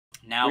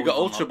Now we got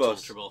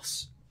Ultrabus.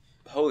 Ultrabus.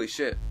 Holy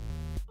shit.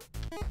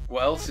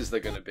 What else is there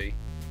going to be?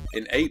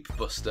 In Ape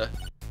Buster.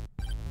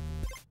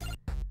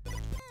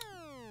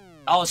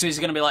 Oh, so he's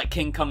going to be like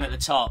King Kong at the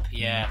top.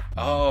 Yeah.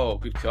 Oh,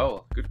 good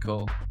call. Good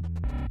call.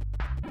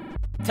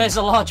 There's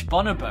a large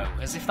bonobo,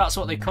 as if that's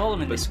what they call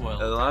them in this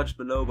world. A large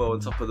bonobo on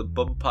top of the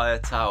Bumpire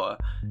Tower.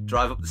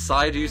 Drive up the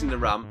side using the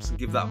ramps and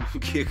give that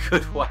monkey a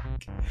good whack.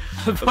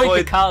 Avoid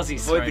the cars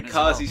he's Avoid the throwing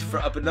cars as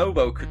well. A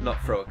bonobo could not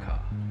throw a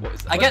car. What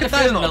is that? I get the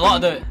feeling a lot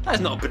of the... That's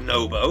not a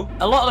bonobo.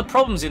 A lot of the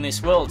problems in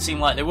this world seem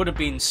like they would have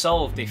been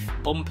solved if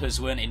bumpers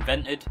weren't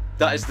invented.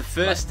 That is the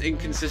first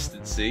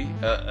inconsistency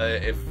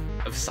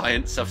of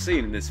science I've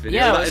seen in this video.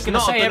 Yeah, that I was is going to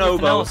not say a everything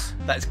bonobo. else.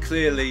 That is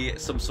clearly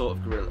some sort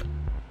of gorilla.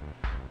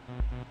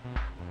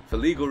 For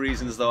legal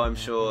reasons, though, I'm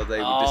sure they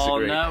would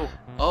disagree. Oh, no.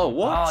 Oh,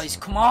 what? Oh, he's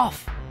come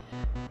off.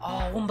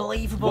 Oh,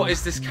 unbelievable. What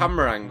is this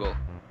camera angle?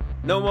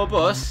 No more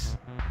bus?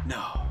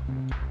 No.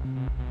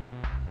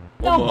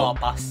 No more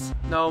bus.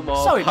 No more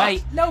Sorry, bus.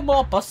 mate. No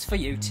more bus for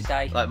you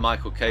today. Like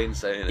Michael Caine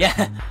saying it.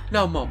 Yeah.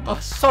 No more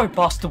bus. Sorry,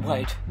 Master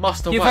Wade.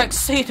 Master You've Wayne.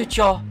 exceeded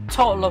your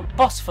total of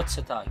bus for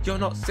today. You're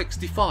not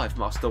 65,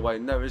 Master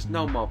Wayne. There is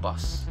no more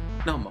bus.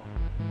 No more.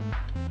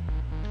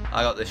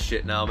 I got this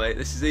shit now, mate.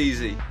 This is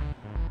easy.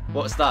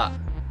 What's that?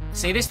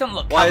 See, this doesn't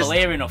look Why is-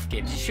 cavalier enough,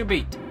 Gibbs. It should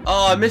be...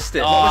 Oh, I missed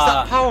it. What was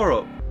that power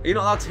up? Are you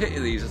not allowed to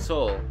hit these at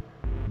all?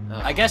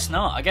 Oh. I guess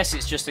not. I guess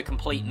it's just a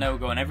complete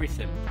no-go on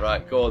everything.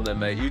 Right, go on then,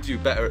 mate. You do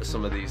better at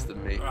some of these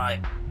than me. Right.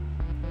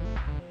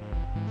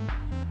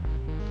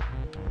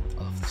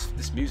 Oh,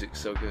 this music's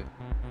so good.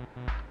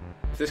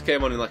 If this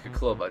came on in like a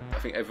club, I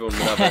think everyone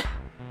would have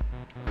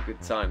a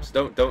good time.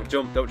 So don't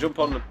jump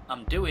on them.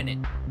 I'm doing it.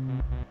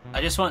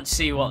 I just want to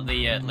see what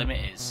the limit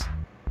is.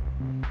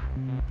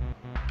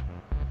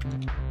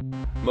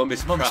 Mum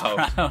is Mum's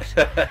proud.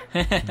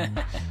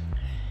 proud.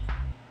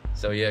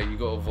 So yeah, you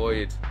got to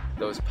avoid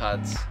those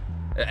pads.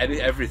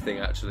 Everything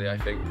actually, I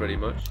think, pretty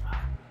much.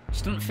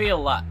 Just doesn't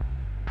feel that.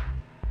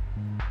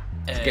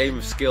 It's a game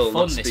of skill,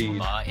 fun, not this speed. one,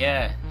 but,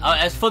 yeah.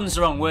 Fun's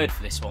the wrong word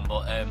for this one,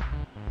 but I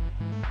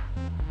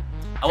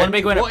want to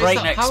be going at breakneck What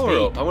is that power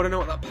speed. up? I want to know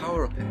what that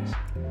power up is.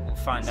 We'll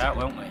find out,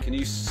 won't we? Can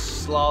you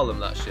slalom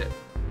that shit?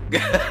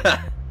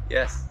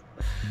 Yes,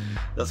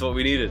 that's what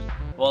we needed.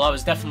 Well, that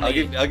was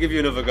definitely. I'll give you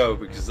another go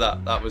because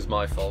that was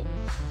my fault.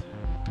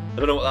 I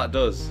don't know what that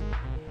does.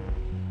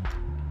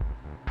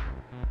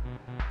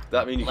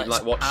 That means you can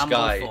like watch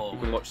Sky. You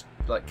can watch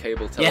like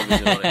cable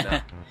television on it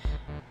now.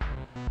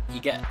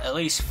 You get at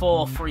least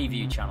 4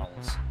 Freeview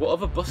channels. What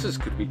other buses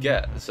could we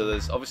get? So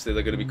there's obviously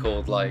they're going to be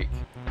called like.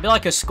 It'd be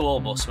like a school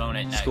bus, won't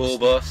it? Next? School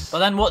bus. But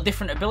then, what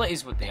different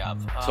abilities would they have?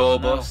 Tour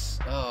no. bus.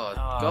 Oh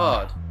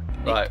God.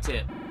 Nicked Right.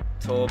 it.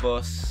 Tour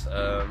bus.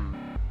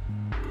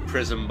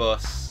 Prison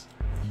bus.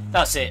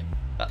 That's it.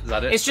 Is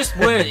that it? It's just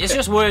word. It's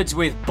just words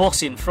with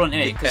bus in front,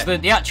 innit? Because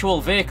the actual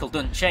vehicle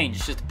doesn't change.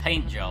 It's just a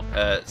paint job.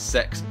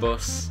 Sex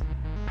bus.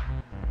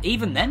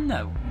 Even then,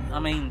 though, I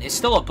mean, it's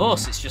still a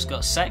bus. It's just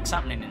got sex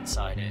happening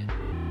inside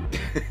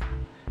it.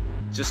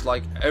 Just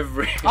like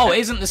every. Oh,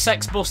 isn't the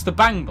sex bus the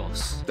bang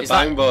bus? The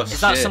bang bus. Is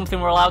that shit. something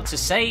we're allowed to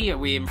say? Are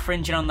we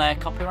infringing on their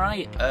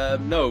copyright?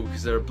 No,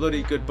 because they're a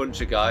bloody good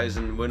bunch of guys,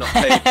 and we're not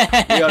paid.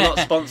 We are not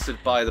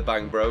sponsored by the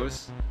Bang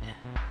Bros.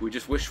 We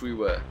just wish we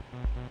were.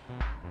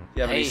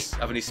 You have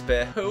any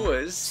spare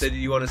hooers that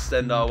you want to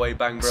send our way,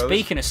 Bang Bros?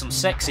 Speaking of some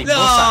sexy bus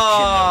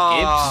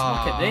action, though, Gibbs,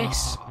 look at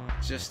this.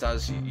 Just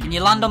as you. Can you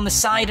land on the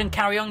side and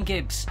carry on,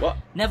 Gibbs? What?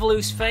 Never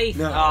lose faith.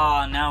 No.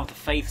 Now the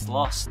faith's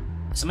lost.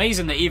 It's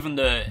amazing that even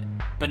the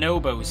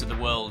bonobos of the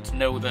world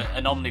know that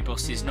an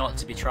omnibus is not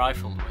to be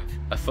trifled with.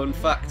 A fun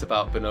fact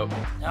about bonobo.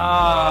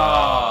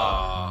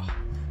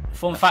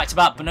 Fun fact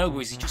about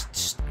bonobos is you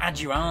just add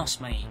your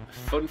arse, mate.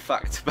 Fun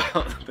fact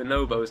about the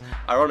bonobos,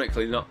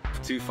 ironically not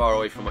too far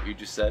away from what you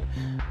just said,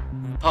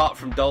 apart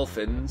from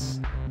dolphins,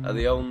 are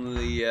the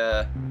only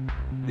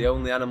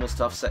animals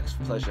to have sex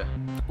for pleasure.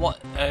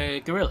 What,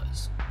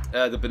 gorillas?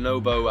 The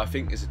bonobo, I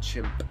think, is a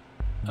chimp.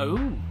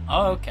 Oh,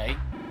 okay.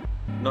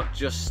 Not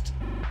just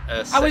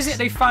How is it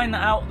they find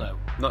that out, though?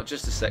 Not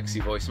just a sexy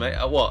voice, mate.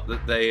 What?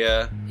 That they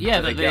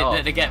yeah,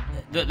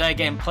 that they're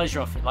getting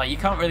pleasure off it. Like, you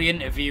can't really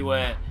interview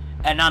an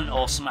ant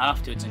or something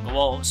afterwards and go,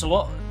 well, so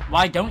what?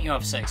 Why don't you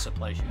have sex for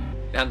pleasure?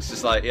 The ant's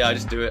just like, yeah, I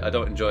just do it. I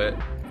don't enjoy it.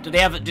 Do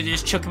they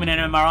just chuck him in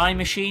an MRI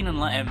machine and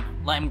let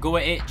him go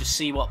at it, just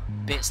see what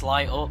bits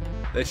light up?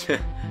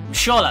 I'm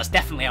sure that's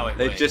definitely how it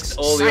works. Just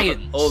all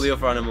the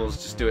other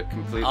animals just do it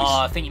completely. Oh,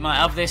 I think you might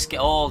have this. The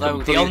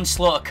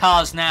onslaught of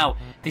cars now.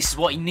 This is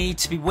what you need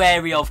to be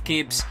wary of,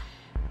 Gibbs.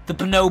 The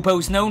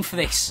bonobo's known for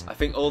this. I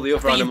think all the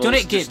other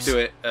animals just do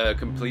it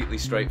completely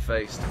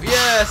straight-faced.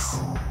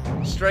 Yes!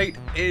 Straight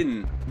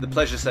in the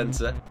pleasure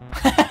centre.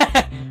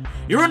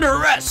 You're under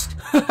arrest!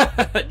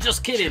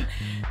 Just kidding.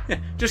 Yeah,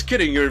 just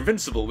kidding, you're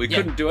invincible. We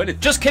couldn't do anything.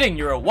 Just kidding,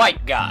 you're a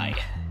white guy.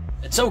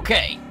 It's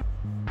okay.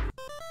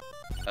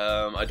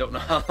 I don't know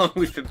how long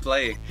we've been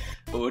playing,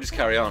 but we'll just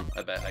carry on,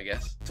 I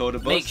guess. Tour de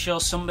bus. Make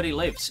sure somebody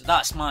lives.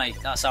 That's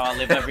how I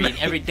live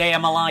every day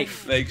of my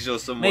life. Make sure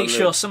somebody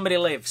lives. Somebody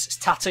lives. It's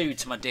tattooed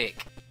to my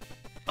dick.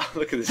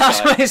 Look at this That's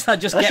guy. what it's like.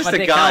 Just That's get my just a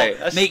dick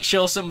guy. out. Make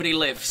sure somebody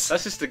lives.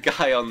 That's just a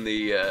guy on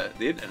the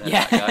internet.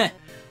 Yeah. That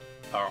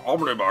guy.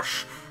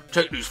 Omnibus.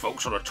 Take these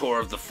folks on a tour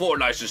of the 4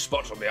 nicest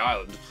spots on the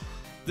island.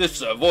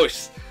 This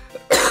voice.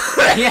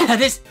 Yeah,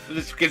 this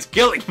is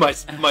killing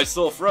my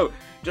sore throat.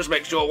 Just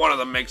make sure one of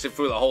them makes it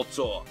through the whole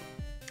tour.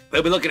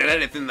 They'll be looking at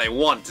anything they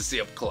want to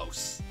see up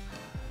close.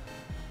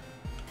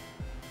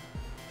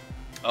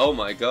 Oh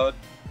my god.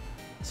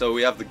 So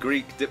we have the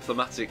Greek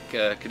diplomatic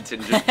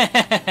contingent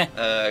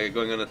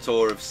going on a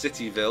tour of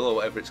Cityville, or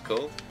whatever it's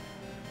called.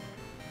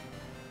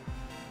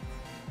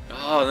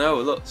 Oh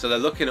no, look. So they're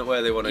looking at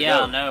where they want to go.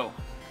 Yeah, I know.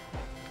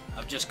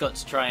 I've just got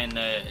to try and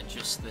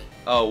adjust the...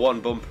 Oh, one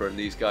bumper and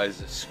these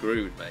guys are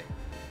screwed, mate.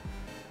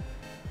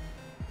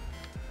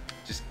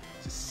 Just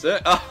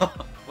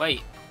oh.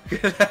 Wait.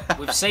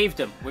 We've saved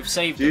them. We've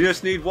saved Do you them.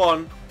 just need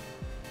one?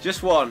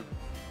 Just one.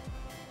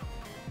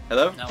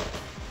 Hello? No.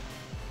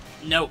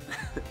 No.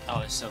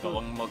 Oh, it's still got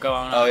one more go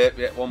on. Oh,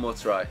 yeah, one more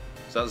try.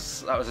 So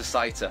that was a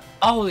sighter.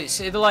 Oh,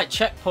 they're like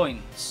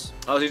checkpoints.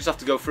 Oh, so you just have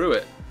to go through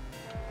it.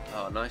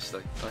 Oh,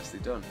 nicely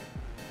done.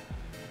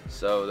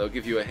 So they'll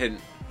give you a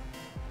hint.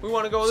 We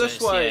want to go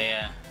this way.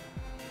 Yeah.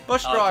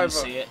 Bus I driver. can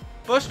see it.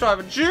 Bus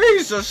driver.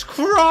 Jesus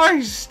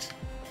Christ!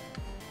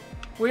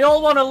 We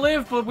all want to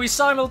live, but we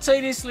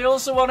simultaneously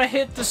also want to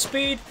hit the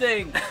speed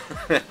thing.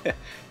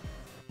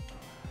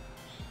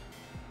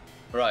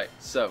 Right,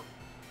 so.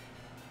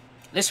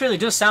 This really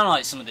does sound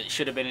like something that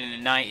should have been in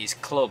a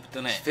 90s club,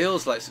 doesn't it? It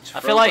feels like such a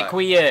I feel like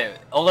throwback.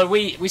 although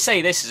we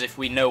say this as if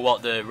we know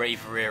what the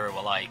raver era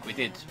were like, we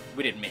did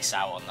miss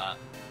out on that.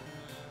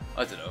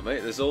 I don't know,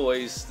 mate. There's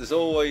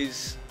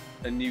always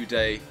a new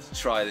day to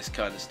try this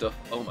kind of stuff.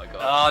 Oh my god.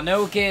 Oh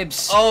no,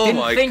 Gibbs. Oh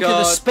Didn't my think of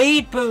the God.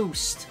 speed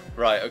boost.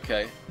 Right,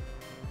 okay.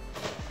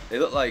 They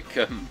look like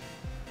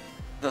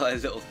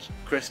little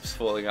crisps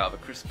falling out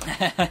of a crisp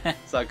pack.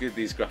 That's how good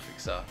these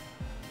graphics are.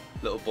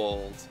 Little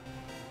balls.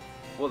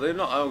 Well, they're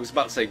not. I was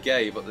about to say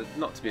gay, but they're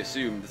not to be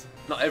assumed.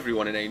 Not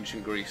everyone in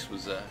ancient Greece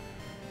was,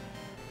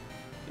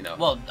 you know.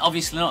 Well,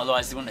 obviously not.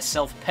 Otherwise, they wouldn't have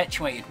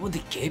self-perpetuated, would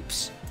they,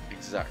 Gibbs?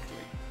 Exactly.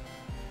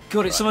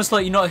 God, it's almost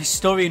like you're not a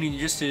historian and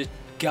you're just a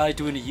guy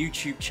doing a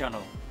YouTube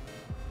channel.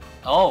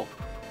 Oh,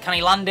 can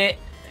he land it?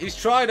 He's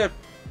tried to.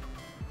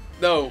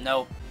 No.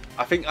 No.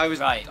 I think I was.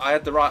 Right. I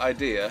had the right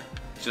idea.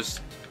 Just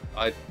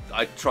I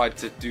tried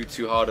to do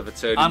too hard of a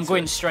turn. I'm into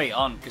going it. straight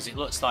on because it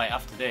looks like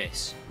after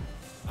this.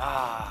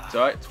 Ah. It's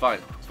alright. It's fine.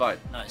 It's fine.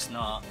 No, it's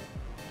not.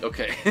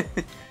 Okay.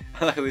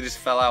 I like they just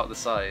fell out the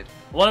side.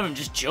 One of them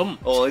just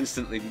jumped. All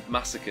instantly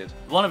massacred.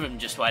 One of them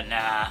just went,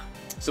 nah.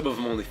 Some of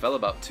them only fell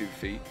about 2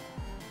 feet.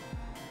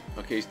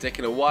 Okay, he's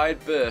taking a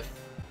wide berth.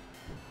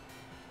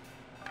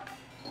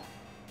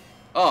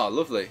 Oh,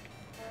 lovely.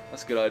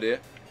 That's a good idea.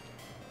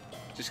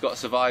 Just got to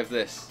survive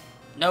this.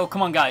 No,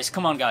 come on, guys.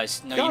 Come on,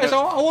 guys. No, Guys, you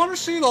don't. I want to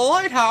see the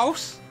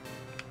lighthouse.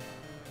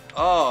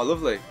 Oh,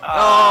 lovely.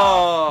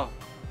 Ah. Oh.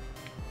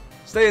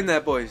 Stay in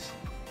there, boys.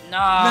 No,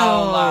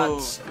 No.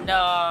 lads.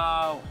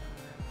 No.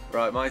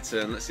 Right, my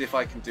turn. Let's see if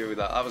I can do with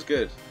that. That was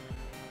good.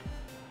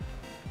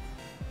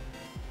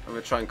 I'm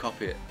going to try and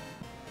copy it.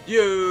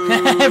 You!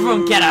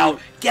 Everyone get out.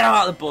 Get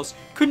out of the bus.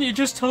 Couldn't you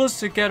just tell us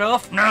to get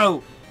off?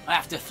 No. I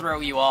have to throw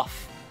you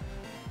off.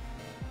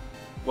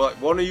 What?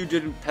 One of you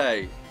didn't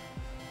pay.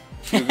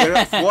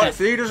 What if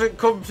he doesn't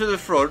come to the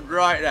front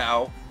right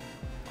now?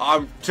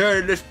 I'm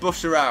turning this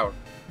bus around.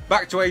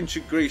 Back to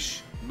ancient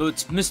Greece. But,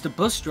 Mr.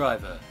 Bus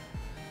Driver,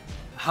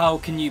 how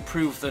can you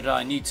prove that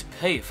I need to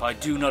pay if I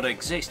do not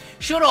exist?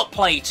 Shut up,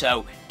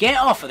 Plato. Get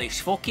off of this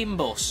fucking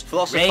bus.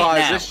 Philosophize right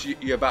now. this,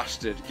 you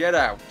bastard. Get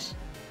out.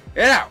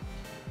 Get out.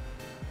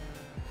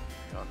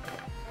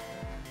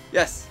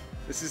 Yes,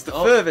 this is the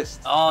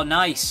furthest. Oh,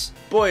 nice.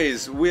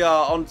 Boys, we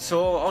are on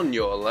tour. On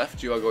your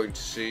left, you are going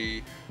to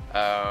see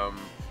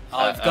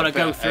I've got to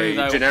go through, a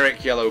though.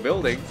 generic yellow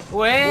building.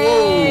 Way,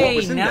 Whoa, what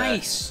was in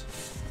nice.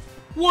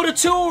 What a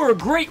tour!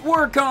 Great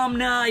work,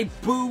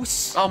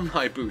 Omnibus.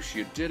 Omnibus,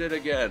 you did it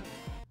again.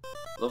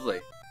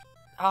 Lovely.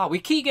 Ah, we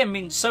keep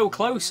getting so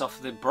close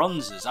off the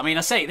bronzes. I mean,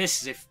 I say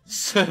this as if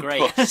Surbus.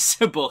 great.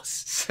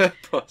 Surbus.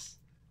 Surbus.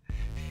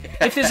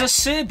 If there's a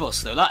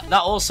Surbus, though, that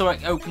also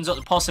opens up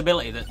the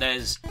possibility that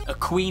there's a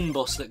Queen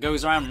bus that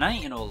goes around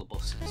knighting all the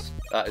buses.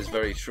 That is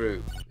very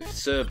true. If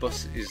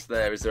Surbus is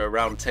there a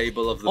round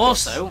table of the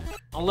Also, bus?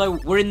 although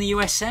we're in the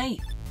USA,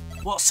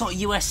 what sort of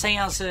USA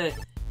has a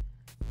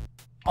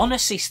honour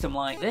system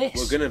like this?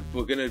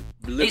 We're gonna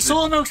live It's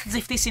almost as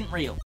if this isn't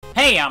real.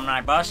 Hey,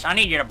 Omnibus, I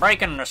need you to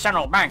break into the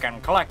central bank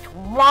and collect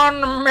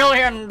 $1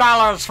 million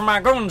for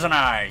my goons and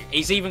I.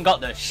 He's even got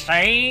the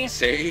see?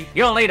 See?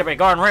 You'll need to be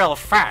going real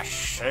fast,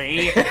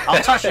 see?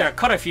 I'll toss you a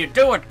cut if you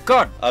do it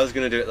good. I was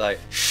gonna do it like...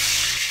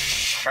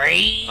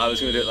 See? I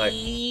was gonna do it like...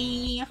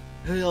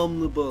 Hey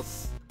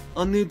Omnibus,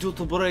 I need you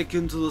to break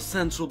into the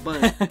central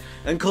bank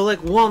and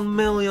collect $1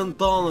 million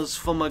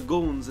for my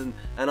goons and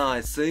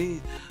I,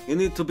 see? You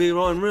need to be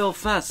going real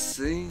fast,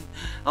 see?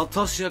 I'll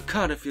toss you a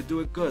cut if you do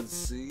it good,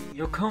 see?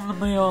 You come to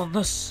me on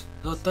this,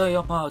 the day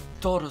of my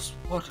daughter's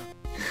wedding.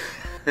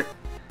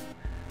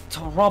 To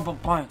rob a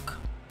bank.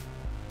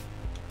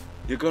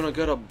 You're gonna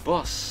get a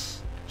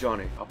bus,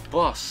 Johnny. A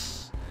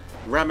bus.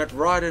 Ram it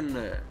right in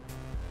there.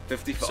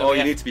 55. So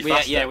you need to be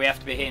faster. Yeah, we have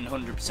to be hitting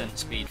 100%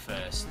 speed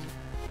first.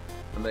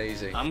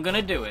 Amazing. I'm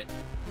gonna do it.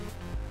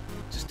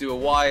 Just do a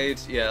wide.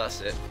 Yeah,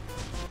 that's it.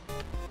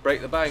 Break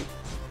the bank.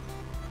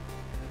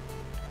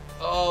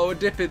 Oh, we're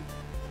dipping.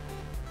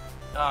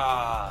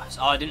 Oh,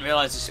 I didn't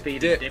realise the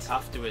speed would dip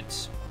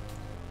afterwards.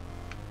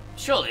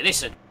 Surely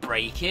this would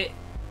break it.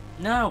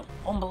 No,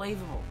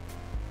 unbelievable.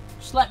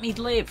 Just let me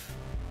live.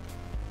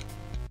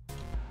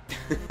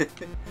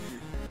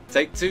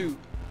 Take 2.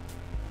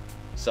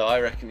 So I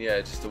reckon,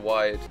 yeah, just a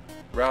wide,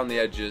 round the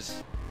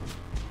edges.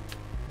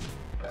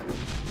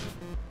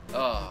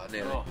 Oh,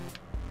 nearly. Oh.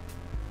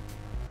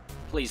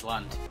 Please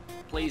land.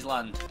 Please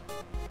land.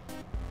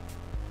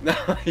 No,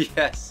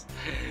 yes.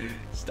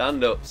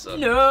 Stand up, son.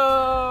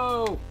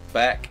 No!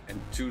 Back and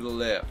to the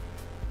left.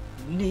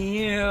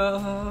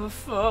 Near,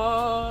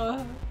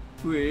 far,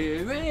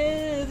 wherever.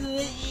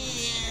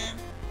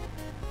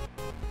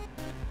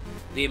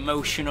 The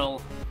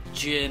emotional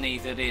journey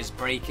that is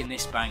breaking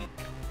this bank.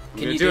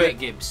 Can you do it,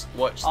 Gibbs?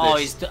 Watch Oh,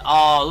 this.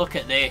 Oh, look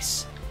at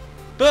this.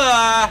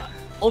 Ah!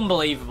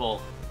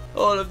 Unbelievable.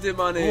 All of the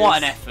money. What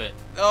an effort.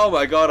 Oh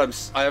my god,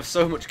 I have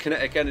so much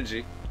kinetic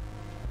energy.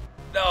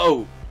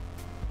 No!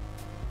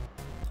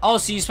 Oh,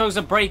 so you're supposed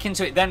to break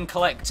into it, then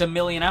collect $1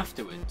 million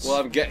afterwards?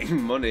 Well, I'm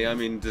getting money. I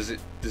mean, does it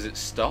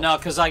stop? No,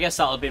 because I guess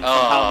that'll be from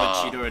how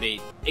much you'd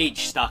already...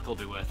 Each stack will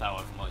be worth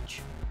however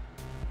much.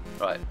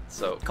 Right,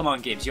 so... Come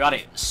on, Gibbs, you had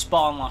it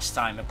spot on last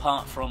time,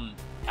 apart from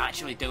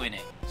actually doing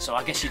it. So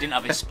I guess you didn't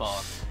have it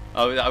spot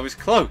on. I was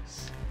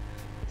close.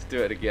 Let's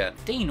do it again.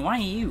 Dean, why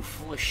are you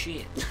full of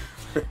shit?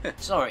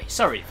 Sorry,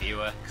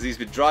 viewer. Because he's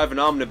been driving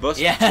Omnibus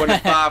Yeah. for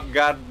 25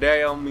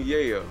 goddamn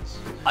years.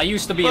 I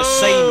used to be a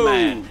sane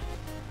man.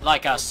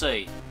 Like I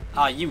say,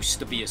 I used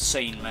to be a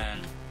sane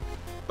man.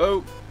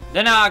 Oh.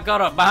 Then I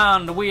got up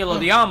behind the wheel of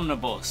the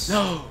omnibus.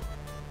 No.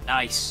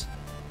 Nice.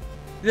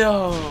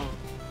 No.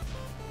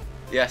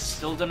 Yes.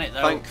 Still done it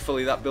though.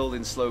 Thankfully, that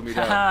building slowed me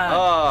down.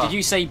 Haha. Did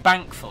you say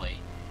bankfully?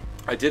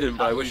 I didn't,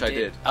 but I wish I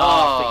did. Oh,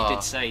 I thought you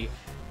did say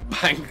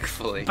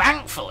Bankfully.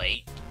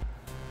 bankfully.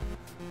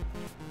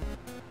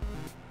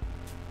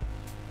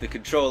 The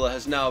controller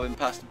has now been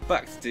passed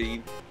back to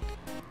Dean.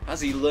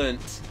 Has he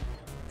learnt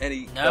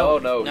any? No, oh,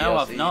 no, no,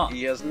 I've not.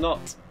 He has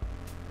not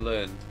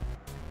learned.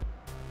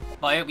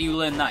 But I hope you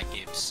learn that,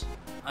 Gibbs.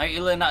 I hope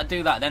you learn how to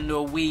do that, then do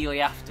a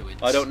wheelie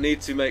afterwards. I don't need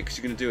to, mate, because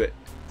you're going to do it.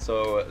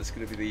 So it's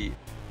going to be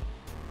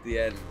the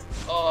end.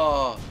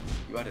 Oh,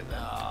 you had it then.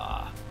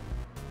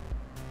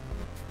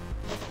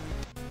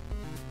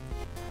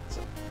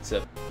 It's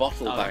a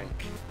bottle bank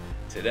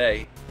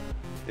today,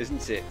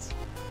 isn't it?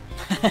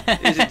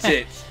 Isn't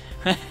it?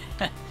 You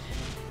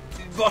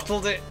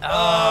bottled it.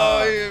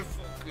 Oh, you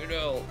fucking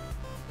hell.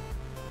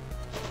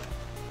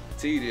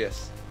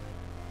 Tedious.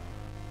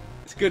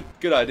 It's a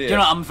good idea. Do you know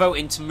what? I'm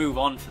voting to move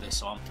on for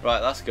this one.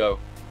 Right, let's go.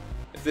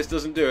 If this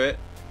doesn't do it,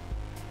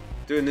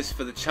 doing this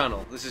for the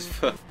channel. This is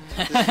for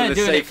the Doing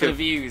sake it for the of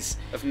views.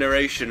 of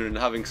narration and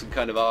having some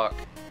kind of arc.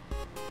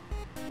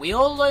 We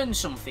all learned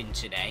something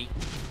today.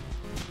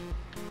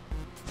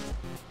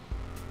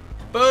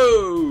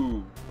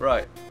 Boom!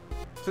 Right.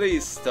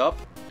 Please stop.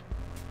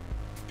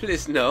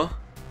 Please no.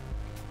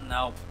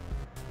 No.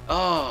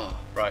 Oh,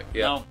 right,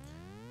 yeah. No.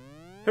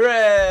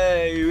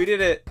 Hooray! We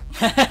did it!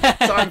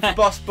 Time for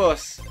Boss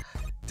Bus.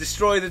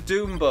 Destroy the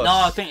Doom Bus. No,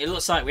 I think it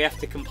looks like we have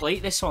to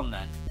complete this one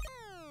then.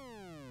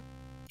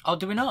 Oh,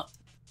 do we not?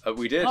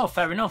 We did. Oh,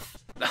 fair enough.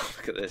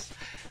 Look at this.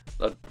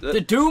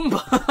 The Doom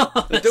Bus!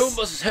 The Doom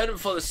Bus is heading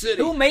for the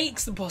city. Who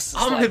makes the buses?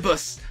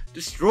 Omnibus!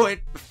 Destroy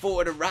it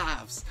before it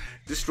arrives.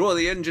 Destroy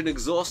the engine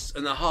exhausts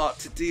and the heart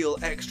to deal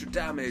extra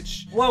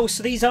damage. Whoa,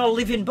 so these are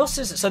living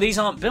buses? So these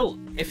aren't built?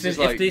 If This is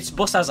if this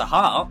bus has a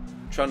heart...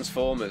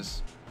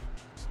 Transformers.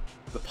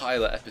 The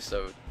pilot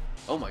episode.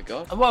 Oh my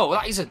god. Whoa,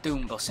 that is a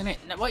Doom bus, isn't it?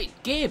 No, wait,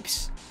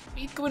 Gibbs! What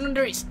are you going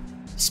under its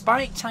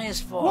spike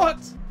tyres for? What?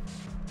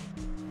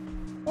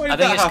 Why did I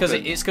think that it's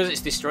because happen?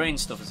 it's destroying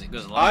stuff as it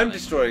goes along. I'm I think.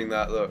 destroying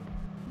that, look.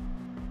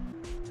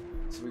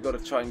 So we got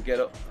to try and get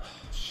up. Oh,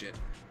 shit.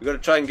 We got to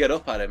try and get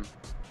up at him.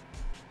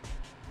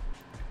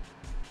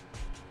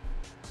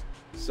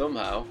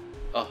 Somehow.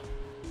 Oh.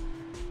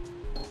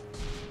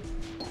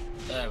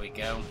 There we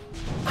go.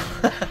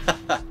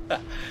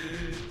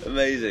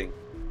 Amazing.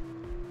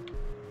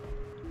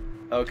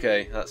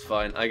 Okay, that's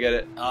fine. I get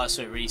it. Oh,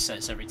 so it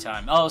resets every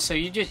time. Oh, so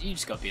you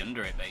just got to be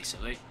under it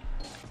basically.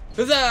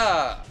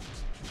 Huzzah!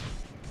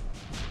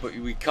 But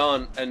we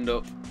can't end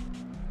up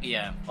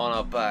Yeah. on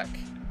our back.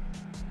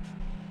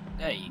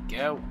 There you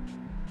go.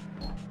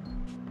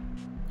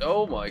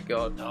 Oh my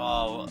god.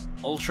 Oh,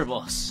 Ultra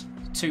Bus.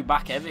 Too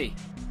back heavy.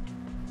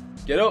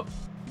 Get up!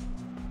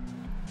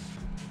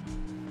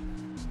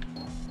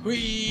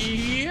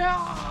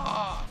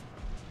 Whee-yah!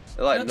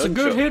 They're like That's a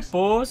good nunchucks. hit,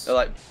 boys. They're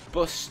like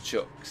bus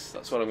chucks.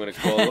 That's what I'm going to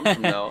call them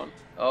from now on.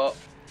 Oh.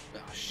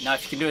 Now,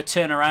 if you can do a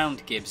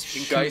turnaround, Gibbs,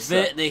 you can Shicer.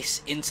 convert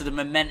this into the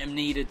momentum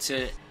needed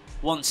to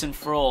once and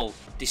for all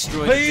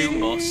destroy the Doom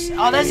Bus.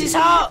 Oh, there's his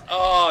heart!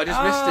 Oh, I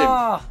just missed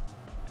him.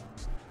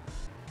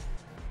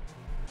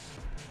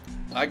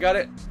 I got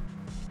it.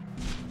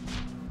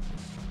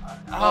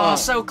 Oh,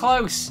 so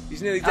close.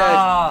 He's nearly dead.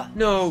 Ah,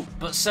 no.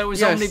 but so is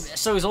Yes.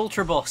 so is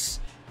Ultrabus.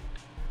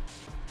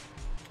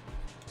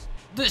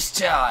 This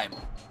time.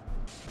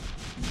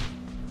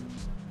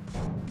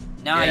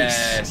 Nice.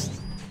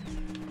 Yes.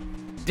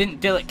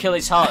 Didn't kill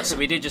his heart, so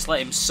we did just let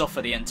him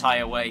suffer the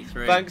entire way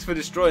through. Thanks for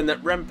destroying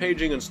that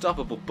rampaging,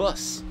 unstoppable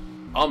bus.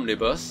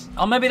 Omnibus.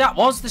 Or maybe that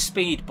was the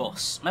speed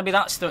bus. Maybe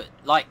that's the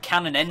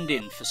canon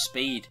ending for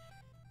Speed.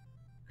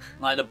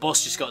 Like the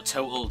bus just got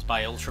totaled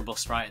by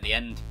Ultrabus right at the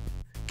end.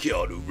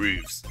 Keanu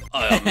Reeves,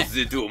 I am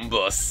the Doom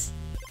Bus.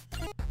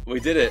 We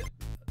did it.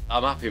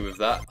 I'm happy with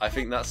that. I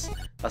think that's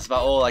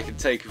about all I can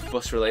take of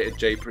bus-related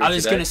J-Pre I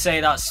was today. going to say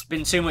that's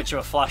been too much of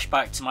a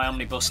flashback to my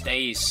Omnibus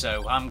days,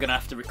 so I'm going to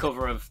have to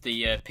recover of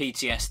the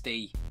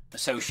PTSD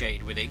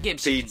associated with it.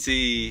 Gibson.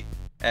 PTSB.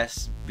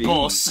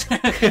 Bus.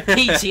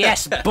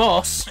 PTS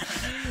bus.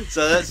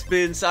 So that's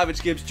been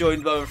Savage Gibbs,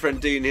 joined by my friend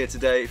Dean here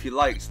today. If you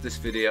liked this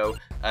video,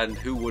 and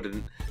who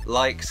wouldn't,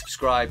 like,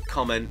 subscribe,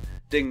 comment,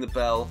 ding the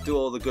bell, do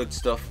all the good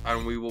stuff,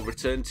 and we will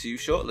return to you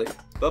shortly.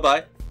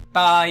 Bye-bye.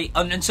 Bye.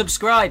 And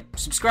subscribe.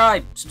 Subliminal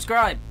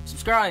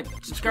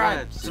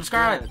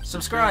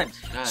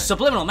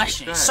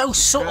messaging. It's so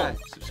subtle.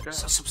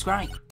 So subscribe.